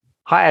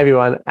Hi,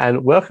 everyone,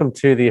 and welcome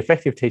to the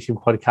Effective Teaching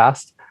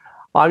Podcast.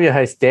 I'm your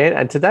host, Dan,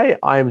 and today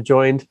I am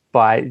joined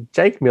by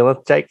Jake Miller.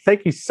 Jake,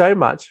 thank you so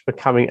much for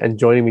coming and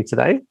joining me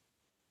today.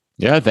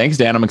 Yeah, thanks,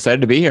 Dan. I'm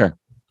excited to be here.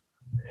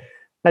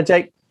 Now,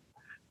 Jake,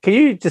 can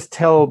you just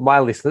tell my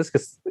listeners,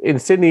 because in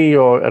Sydney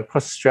or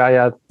across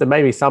Australia, there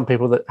may be some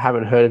people that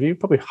haven't heard of you,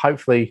 probably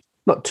hopefully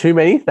not too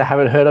many that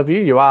haven't heard of you.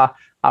 You are,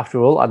 after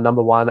all, a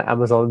 #1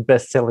 Amazon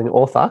best-selling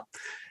author.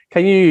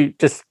 Can you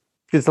just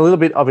give us a little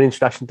bit of an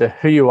introduction to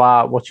who you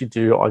are, what you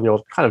do on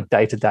your kind of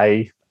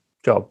day-to-day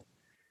job?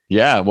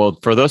 Yeah, well,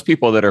 for those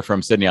people that are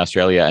from Sydney,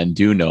 Australia and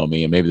do know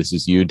me, and maybe this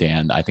is you,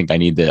 Dan, I think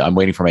I'm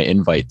waiting for my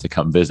invite to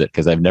come visit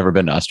because I've never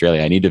been to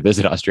Australia. I need to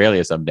visit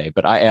Australia someday,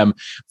 but I am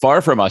far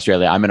from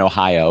Australia. I'm in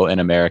Ohio in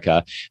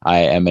America.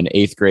 I am an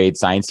 8th grade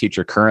science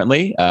teacher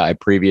currently. I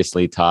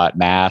previously taught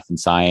math and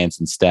science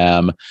and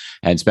STEM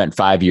and spent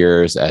 5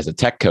 years as a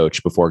tech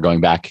coach before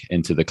going back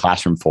into the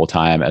classroom full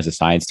time as a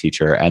science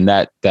teacher. And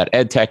that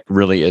ed tech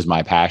really is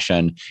my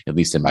passion, at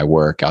least in my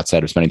work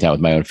outside of spending time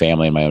with my own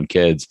family and my own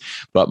kids.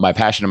 But my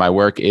passion in my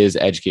work is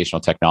educational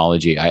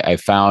technology. I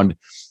found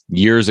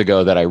years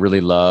ago that I really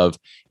love,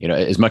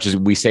 as much as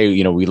we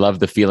say, we love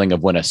the feeling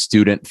of when a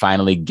student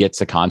finally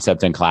gets a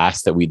concept in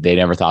class that they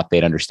never thought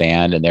they'd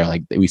understand. And they're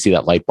like, we see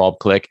that light bulb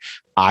click.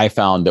 I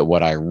found that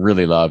what I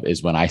really love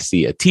is when I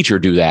see a teacher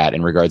do that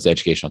in regards to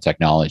educational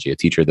technology, a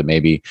teacher that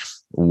maybe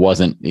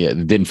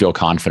didn't feel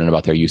confident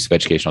about their use of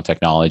educational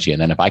technology. And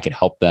then if I could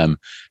help them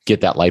get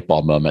that light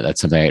bulb moment,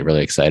 that's something I get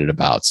really excited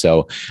about.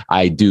 So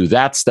I do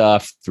that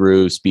stuff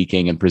through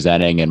speaking and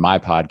presenting in my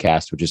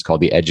podcast, which is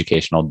called the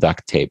Educational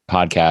Duct Tape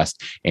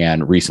Podcast,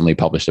 and recently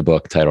published a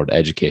book titled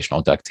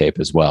Educational Duct Tape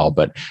as well.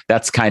 But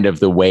that's kind of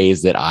the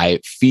ways that I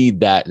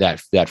feed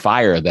that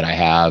fire that I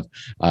have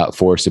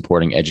for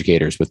supporting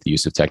educators with the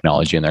use of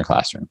technology in their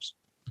classrooms.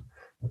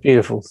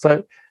 Beautiful.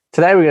 So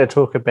today we're going to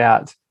talk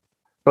about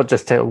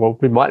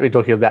we might be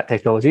talking about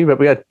technology, but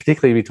we're going to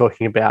particularly be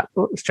talking about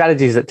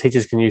strategies that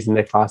teachers can use in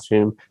their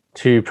classroom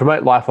to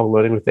promote lifelong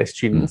learning with their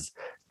students.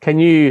 Can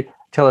you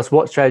tell us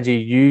what strategy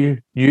you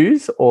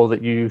use or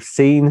that you've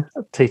seen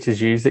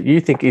teachers use that you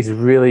think is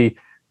really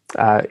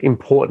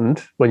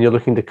important when you're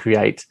looking to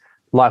create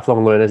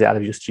lifelong learners out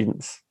of your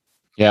students?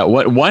 Yeah,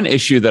 one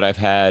issue that I've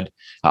had,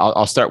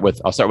 I'll start with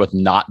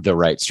not the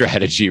right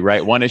strategy,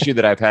 right? One issue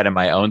that I've had in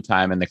my own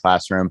time in the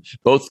classroom,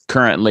 both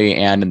currently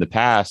and in the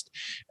past,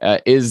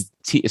 is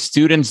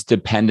students'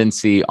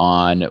 dependency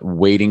on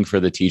waiting for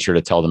the teacher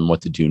to tell them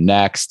what to do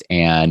next,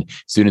 and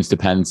students'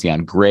 dependency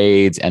on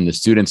grades, and the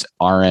students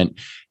aren't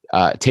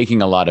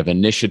taking a lot of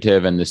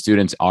initiative, and the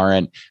students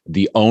aren't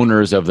the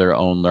owners of their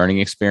own learning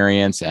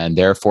experience, and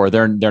therefore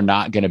they're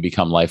not going to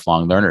become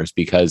lifelong learners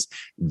because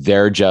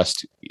they're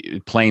just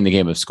playing the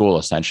game of school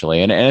essentially.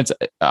 And it's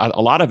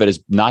a lot of it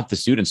is not the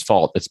student's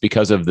fault. It's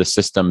because of the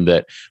system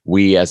that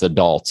we as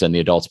adults and the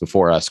adults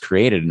before us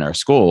created in our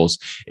schools.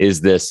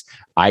 Is this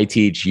I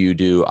teach, you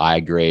do, I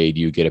grade,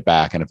 you get it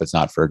back, and if it's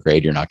not for a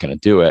grade, you're not going to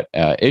do it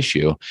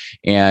issue.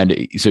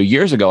 And so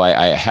years ago,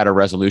 I had a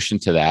resolution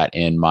to that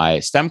in my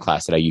STEM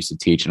class that I used to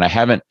teach, and I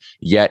haven't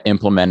yet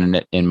implemented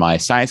it in my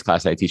science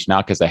class that I teach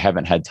now because I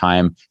haven't had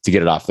time to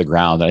get it off the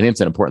ground. And I think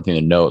it's an important thing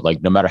to note,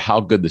 like no matter how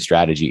good the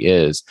strategy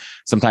is,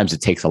 sometimes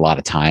it takes a lot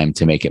of time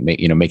to make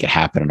it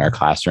happen in our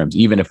classrooms,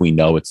 even if we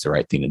know it's the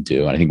right thing to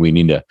do. And I think we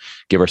need to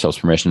give ourselves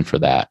permission for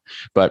that.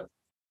 But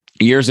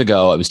years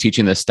ago, I was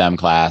teaching this STEM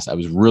class. I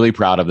was really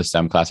proud of the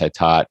STEM class I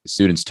taught.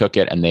 Students took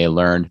it and they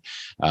learned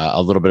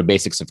a little bit of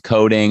basics of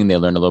coding. They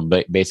learned a little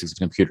bit basics of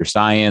computer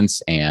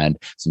science and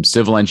some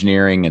civil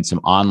engineering and some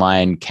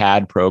online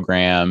CAD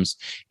programs.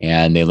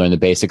 And they learned the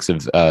basics of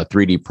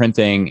 3D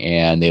printing,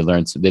 and they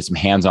learned some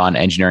hands-on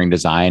engineering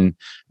design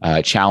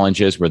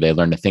challenges where they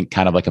learned to think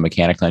kind of like a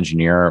mechanical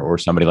engineer or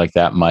somebody like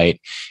that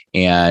might.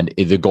 And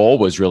the goal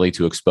was really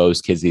to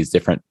expose kids these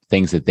different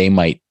things that they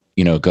might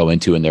go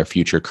into in their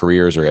future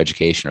careers or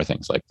education or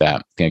things like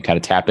that. They kind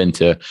of tap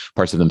into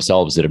parts of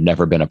themselves that have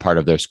never been a part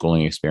of their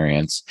schooling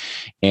experience.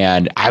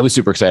 And I was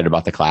super excited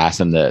about the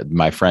class, and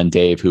my friend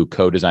Dave, who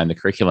co-designed the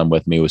curriculum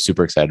with me, was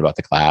super excited about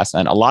the class.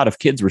 And a lot of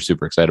kids were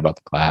super excited about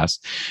the class.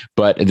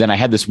 But then I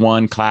had this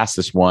one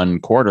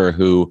quarter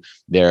who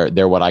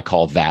they're what I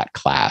call that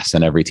class.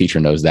 And every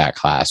teacher knows that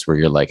class, where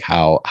you're like,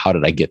 how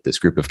did I get this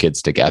group of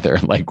kids together?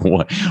 Like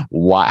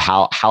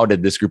how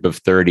did this group of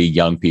 30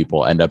 young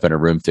people end up in a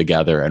room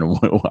together? And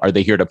are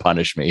they here to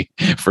punish me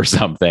for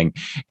something?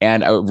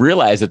 And I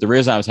realized that the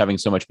reason I was having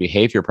so much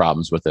behavior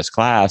problems with this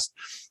class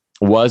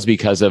was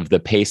because of the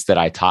pace that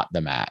I taught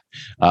them at.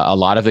 A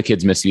lot of the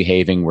kids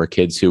misbehaving were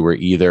kids who were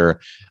either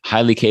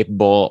highly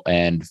capable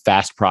and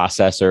fast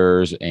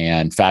processors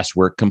and fast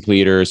work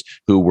completers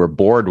who were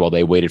bored while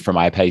they waited for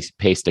my pace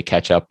to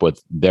catch up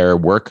with their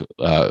work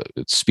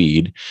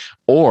speed,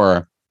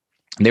 or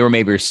they were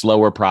maybe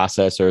slower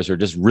processors or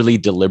just really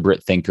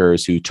deliberate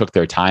thinkers who took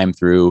their time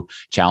through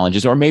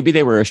challenges, or maybe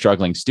they were a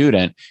struggling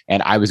student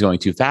and I was going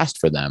too fast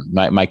for them.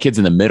 My kids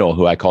in the middle,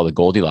 who I call the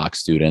Goldilocks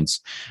students,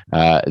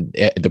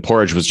 the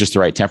porridge was just the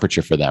right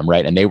temperature for them,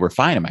 right? And they were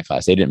fine in my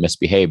class. They didn't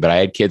misbehave. But I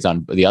had kids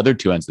on the other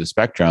two ends of the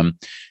spectrum,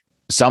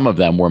 some of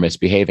them were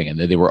misbehaving and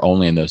they were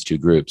only in those two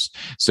groups.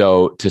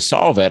 So to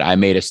solve it, I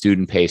made a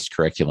student-paced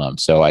curriculum.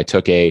 So I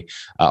took a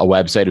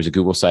website, it was a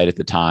Google site at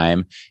the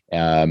time,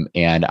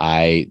 and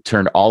I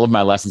turned all of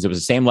my lessons, it was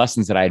the same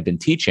lessons that I had been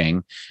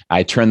teaching,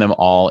 I turned them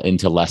all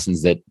into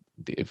lessons that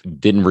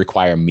didn't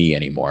require me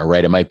anymore,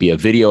 right? It might be a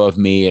video of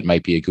me. It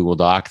might be a Google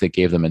Doc that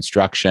gave them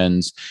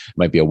instructions. It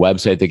might be a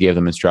website that gave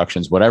them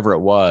instructions, whatever it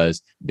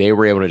was, they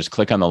were able to just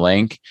click on the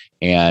link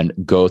and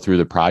go through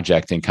the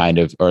project and kind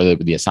of, or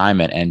the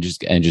assignment and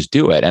just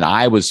do it. And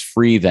I was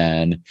free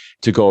then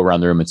to go around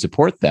the room and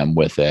support them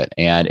with it.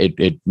 And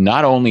it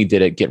not only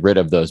did it get rid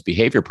of those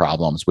behavior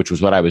problems, which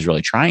was what I was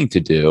really trying to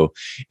do,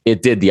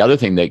 it did the other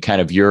thing that kind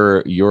of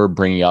you're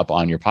bringing up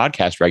on your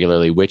podcast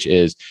regularly, which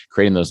is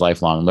creating those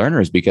lifelong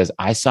learners, because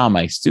I saw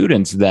my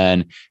students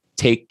then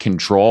take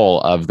control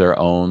of their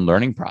own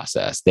learning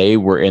process. They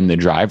were in the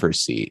driver's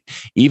seat.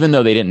 Even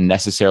though they didn't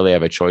necessarily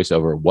have a choice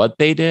over what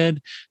they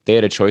did, they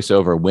had a choice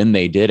over when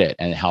they did it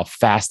and how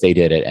fast they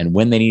did it and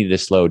when they needed to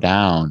slow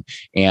down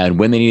and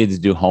when they needed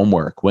to do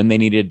homework, when they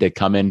needed to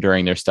come in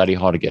during their study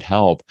hall to get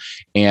help.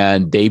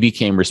 And they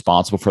became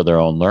responsible for their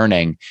own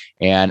learning.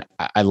 And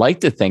I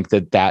like to think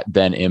that that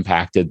then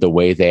impacted the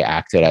way they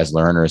acted as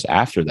learners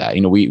after that.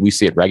 You know, we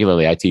see it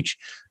regularly. I teach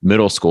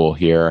middle school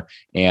here,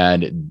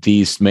 and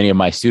many of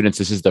my students,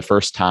 this is the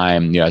first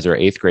time, as they're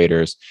eighth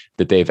graders,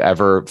 that they've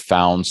ever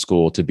found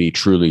school to be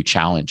truly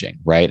challenging,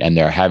 right? And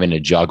they're having to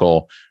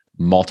juggle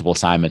multiple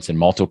assignments in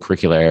multiple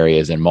curricular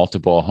areas and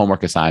multiple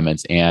homework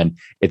assignments. And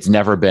it's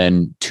never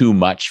been too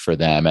much for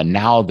them. And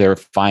now they're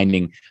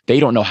finding they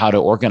don't know how to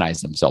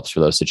organize themselves for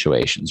those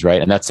situations,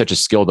 right? And that's such a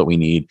skill that we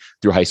need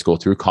through high school,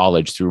 through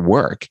college, through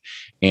work.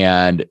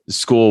 And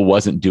school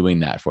wasn't doing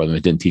that for them.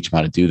 It didn't teach them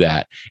how to do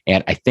that.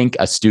 And I think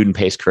a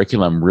student-paced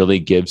curriculum really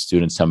gives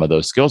students some of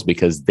those skills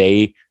because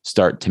they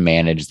start to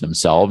manage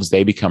themselves.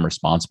 They become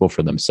responsible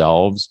for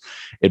themselves.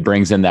 It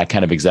brings in that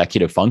kind of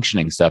executive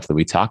functioning stuff that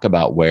we talk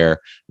about where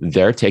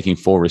they're taking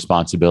full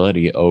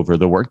responsibility over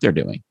the work they're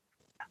doing.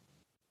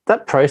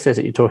 That process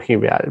that you're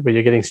talking about, where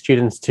you're getting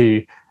students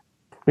to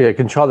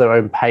control their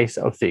own pace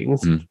of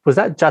things, was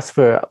that just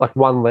for like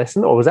one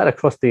lesson, or was that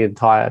across the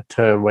entire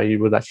term where you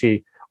would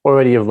actually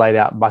already have laid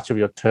out much of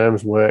your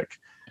term's work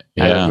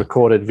and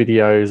recorded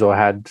videos or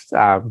had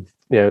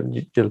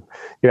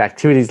your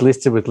activities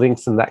listed with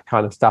links and that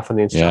kind of stuff and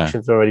the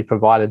instructions already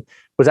provided?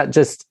 Was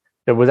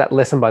that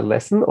lesson by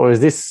lesson, or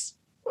is this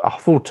a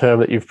full term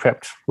that you've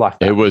prepped like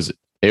that?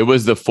 It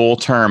was the full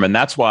term. And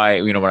that's why,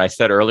 when I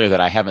said earlier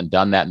that I haven't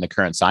done that in the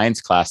current science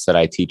class that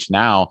I teach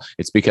now,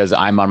 it's because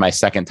I'm on my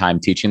second time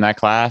teaching that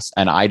class.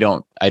 And I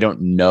don't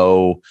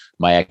know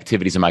my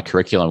activities in my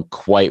curriculum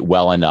quite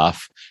well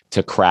enough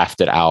to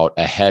craft it out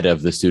ahead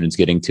of the students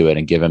getting to it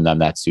and giving them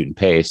that student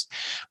pace.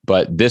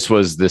 But this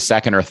was the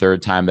second or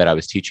third time that I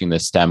was teaching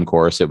this STEM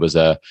course. It was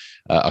a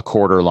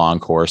quarter long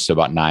course, so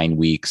about 9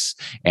 weeks.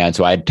 And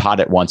so I had taught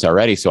it once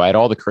already. So I had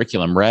all the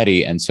curriculum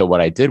ready. And so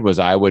what I did was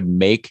I would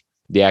make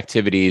the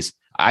activities.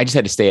 I just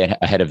had to stay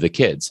ahead of the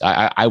kids.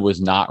 I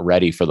was not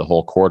ready for the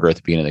whole quarter at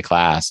the beginning of the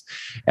class.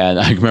 And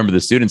I remember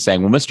the students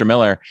saying, well, Mr.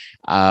 Miller,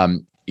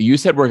 you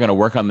said we're going to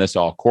work on this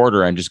all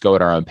quarter and just go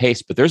at our own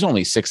pace, but there's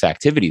only 6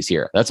 activities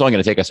here. That's only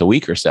going to take us a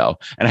week or so.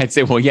 And I'd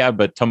say, well, yeah,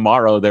 but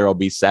tomorrow there will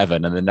be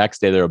 7 and the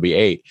next day there will be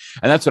 8.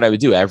 And that's what I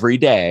would do every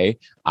day.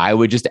 I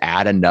would just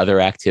add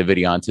another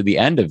activity onto the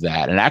end of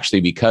that. And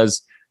actually,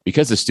 because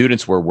the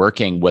students were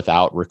working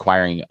without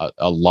requiring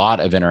a lot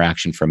of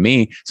interaction from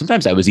me,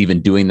 sometimes I was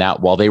even doing that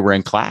while they were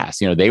in class.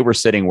 They were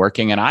sitting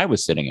working and I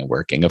was sitting and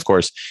working. Of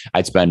course,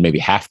 I'd spend maybe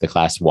half the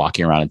class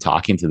walking around and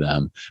talking to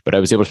them, but I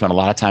was able to spend a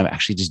lot of time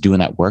actually just doing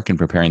that work and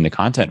preparing the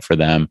content for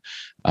them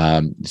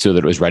so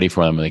that it was ready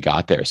for them when they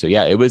got there. So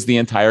yeah, it was the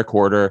entire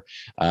quarter,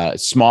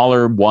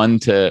 smaller 1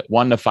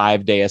 to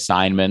 5 day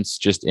assignments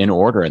just in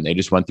order. And they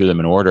just went through them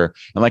in order.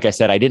 And like I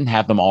said, I didn't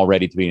have them all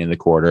ready at the beginning of the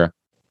quarter.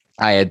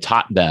 I had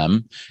taught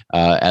them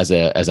as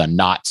a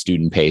not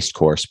student-paced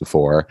course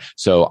before.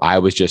 So I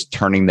was just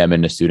turning them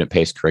into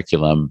student-paced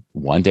curriculum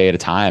one day at a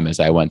time as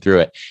I went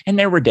through it. And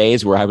there were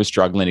days where I was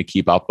struggling to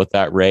keep up with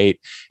that rate,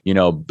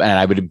 and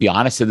I would be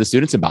honest to the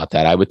students about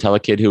that. I would tell a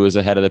kid who was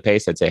ahead of the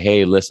pace, I'd say,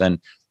 hey, listen,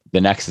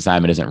 the next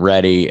assignment isn't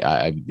ready.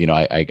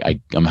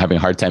 I'm having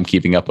a hard time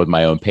keeping up with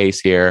my own pace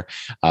here.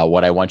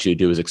 What I want you to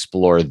do is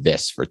explore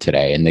this for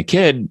today. And the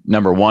kid,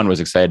 number one, was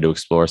excited to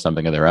explore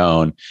something of their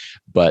own,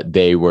 but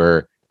they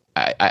were,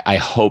 I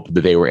hope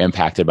that they were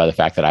impacted by the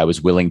fact that I was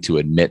willing to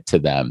admit to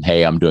them,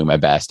 hey, I'm doing my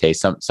best. Hey,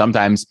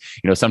 sometimes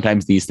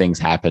these things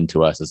happen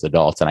to us as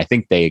adults. And I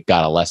think they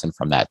got a lesson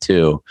from that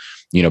too,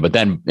 but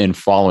then in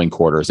following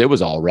quarters, it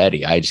was all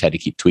ready. I just had to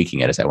keep tweaking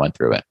it as I went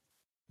through it.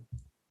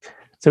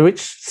 So which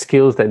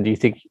skills then do you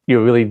think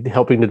you're really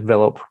helping to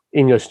develop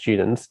in your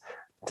students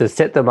to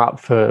set them up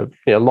for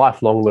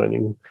lifelong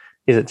learning?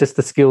 Is it just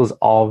the skills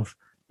of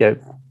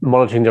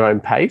monitoring their own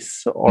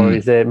pace, or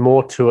is there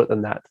more to it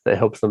than that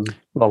helps them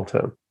long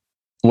term?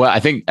 Well, I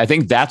think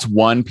that's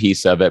one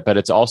piece of it, but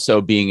it's also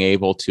being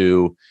able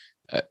to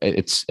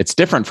it's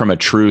different from a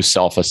true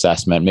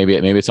self-assessment. Maybe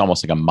it's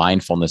almost like a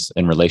mindfulness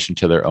in relation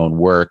to their own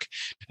work.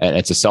 And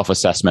it's a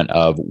self-assessment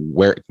of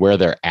where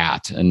they're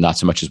at, and not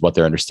so much as what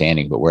they're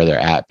understanding, but where they're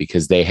at,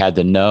 because they had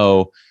to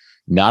know,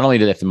 not only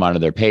did they have to monitor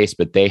their pace,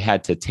 but they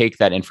had to take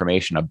that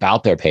information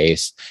about their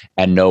pace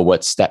and know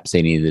what steps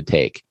they needed to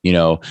take.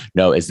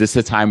 Is this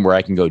a time where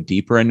I can go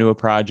deeper into a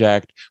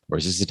project? Or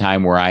is this a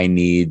time where I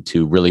need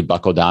to really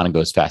buckle down and go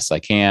as fast as I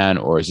can?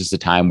 Or is this a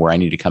time where I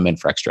need to come in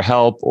for extra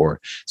help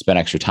or spend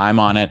extra time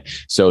on it?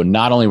 So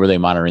not only were they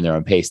monitoring their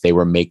own pace, they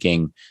were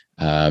making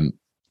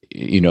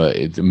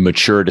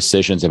mature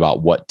decisions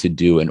about what to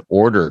do in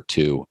order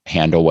to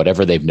handle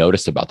whatever they've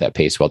noticed about that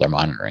pace while they're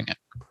monitoring it.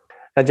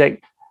 Now,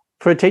 Jake,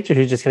 for a teacher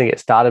who's just going to get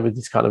started with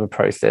this kind of a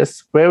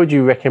process, where would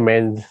you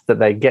recommend that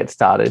they get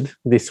started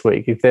this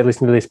week? If they're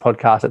listening to this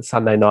podcast at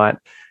Sunday night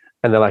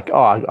and they're like,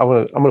 oh, I'm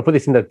going to put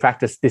this into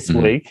practice this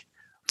week,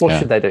 what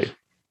should they do?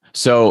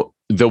 So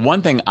the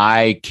one thing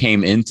I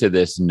came into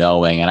this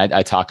knowing, and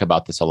I talk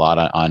about this a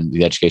lot on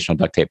the Educational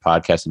Duct Tape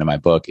podcast and in my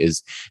book,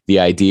 is the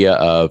idea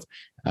of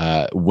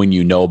when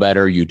you know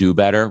better, you do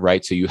better,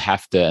 right? So you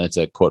have to, and it's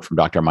a quote from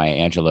Dr. Maya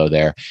Angelou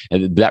there,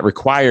 and that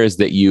requires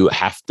that you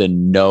have to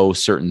know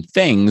certain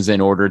things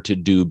in order to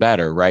do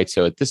better, right?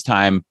 So at this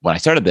time, when I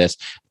started this,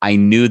 I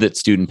knew that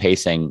student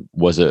pacing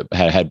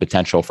had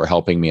potential for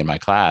helping me in my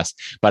class,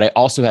 but I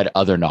also had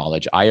other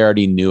knowledge. I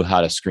already knew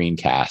how to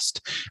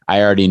screencast.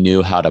 I already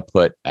knew how to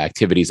put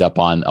activities up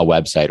on a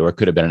website, or it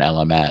could have been an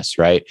LMS,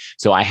 right?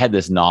 So I had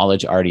this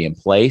knowledge already in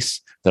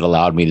place that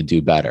allowed me to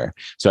do better.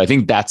 So I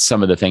think that's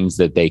some of the things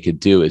that they could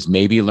do, is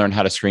maybe learn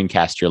how to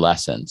screencast your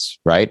lessons,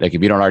 right? Like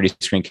if you don't already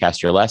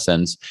screencast your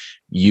lessons,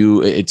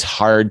 it's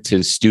hard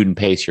to student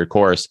pace your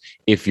course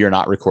if you're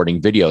not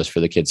recording videos for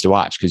the kids to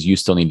watch, because you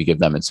still need to give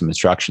them some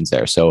instructions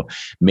there. So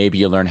maybe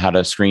you learn how to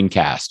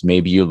screencast.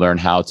 Maybe you learn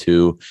how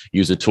to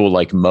use a tool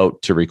like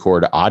Mote to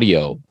record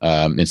audio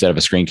instead of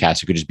a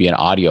screencast. It could just be an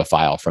audio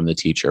file from the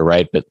teacher,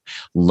 right? But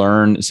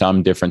learn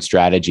some different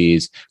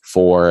strategies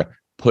for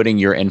putting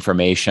your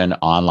information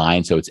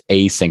online so it's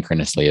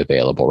asynchronously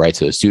available, right?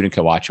 So the student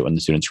can watch it when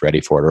the student's ready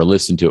for it, or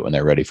listen to it when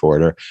they're ready for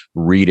it, or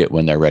read it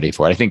when they're ready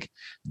for it. I think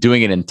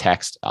doing it in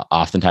text,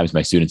 oftentimes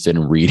my students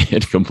didn't read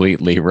it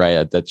completely,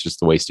 right? That's just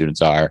the way students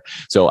are.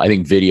 So I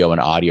think video and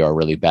audio are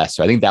really best.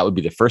 So I think that would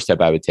be the first step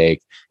I would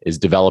take, is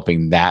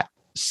developing that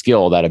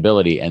skill, that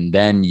ability, and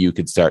then you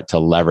could start to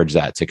leverage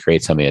that to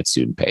create something that's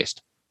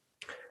student-paced.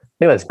 I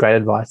think that's great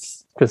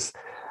advice, because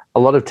a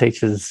lot of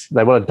teachers,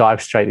 they want to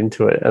dive straight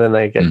into it and then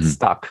they get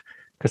stuck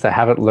because they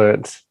haven't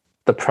learned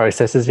the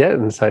processes yet.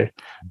 And so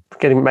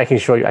making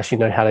sure you actually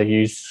know how to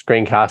use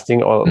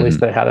screencasting, or at least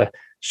know how to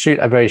shoot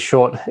a very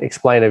short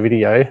explainer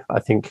video,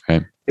 I think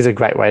is a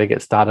great way to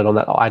get started on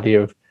that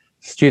idea of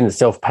student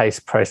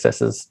self-paced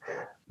processes.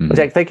 Well,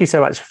 Jack, thank you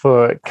so much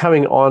for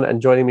coming on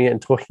and joining me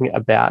and talking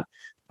about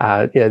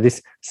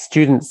this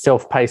student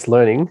self-paced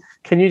learning.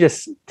 Can you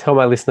just tell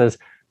my listeners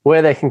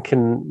where they can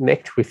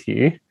connect with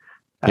you?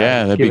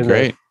 Yeah, that'd be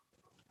great.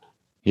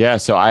 Yeah,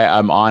 so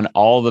I'm on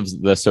all of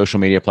the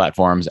social media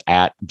platforms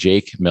at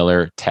Jake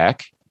Miller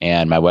Tech,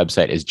 and my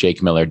website is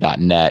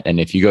jakemiller.net. And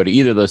if you go to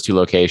either of those two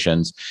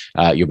locations,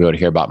 you'll be able to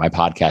hear about my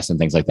podcast and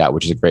things like that,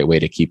 which is a great way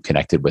to keep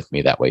connected with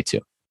me that way too.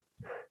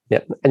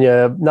 Yeah, and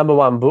your number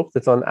one book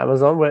that's on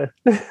Amazon, where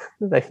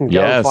they can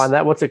go and find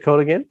that. What's it called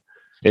again?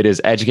 It is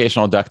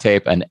Educational Duct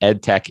Tape, an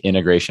EdTech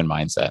Integration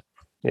Mindset.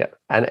 Yeah,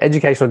 and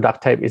Educational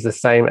Duct Tape is the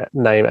same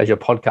name as your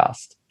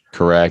podcast.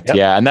 Correct. Yep.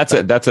 Yeah. And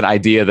that's an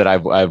idea that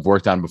I've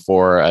worked on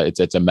before.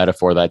 It's a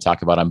metaphor that I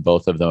talk about on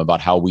both of them,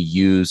 about how we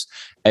use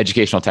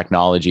educational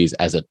technologies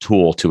as a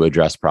tool to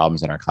address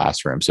problems in our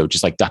classroom. So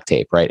just like duct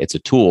tape, right? It's a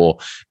tool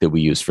that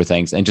we use for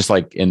things. And just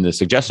like in the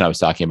suggestion I was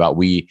talking about,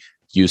 we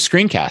use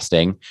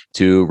screencasting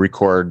to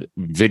record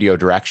video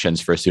directions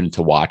for a student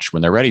to watch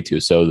when they're ready to.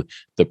 So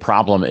the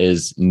problem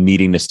is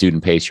needing the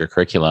student pace your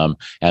curriculum,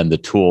 and the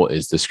tool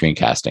is the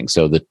screencasting.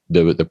 So the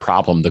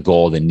problem, the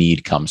goal, the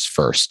need comes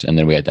first, and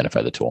then we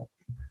identify the tool.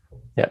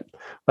 Yeah,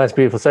 that's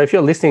beautiful. So if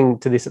you're listening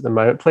to this at the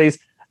moment, please,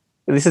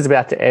 this is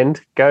about to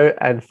end. Go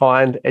and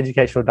find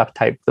Educational Duct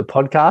Tape, the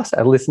podcast,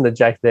 and listen to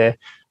Jake there.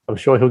 I'm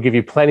sure he'll give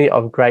you plenty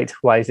of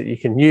great ways that you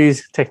can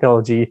use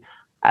technology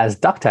as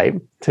duct tape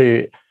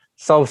to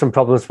solve some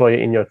problems for you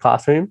in your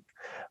classroom.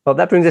 Well,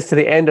 that brings us to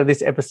the end of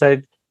this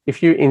episode.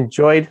 If you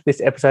enjoyed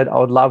this episode, I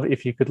would love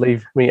if you could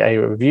leave me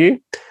a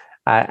review.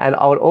 And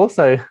I would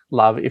also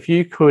love if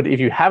you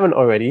haven't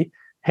already,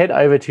 head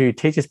over to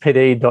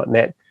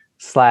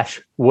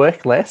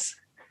teacherspd.net/workless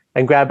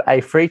and grab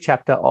a free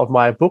chapter of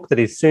my book that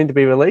is soon to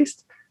be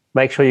released.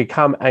 Make sure you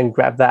come and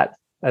grab that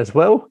as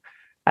well.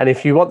 And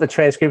if you want the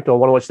transcript or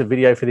want to watch the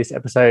video for this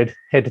episode,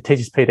 head to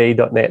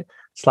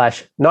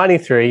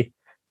teacherspd.net/93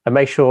 and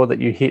make sure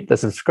that you hit the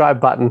subscribe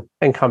button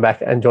and come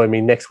back and join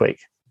me next week.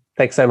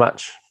 Thanks so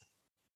much.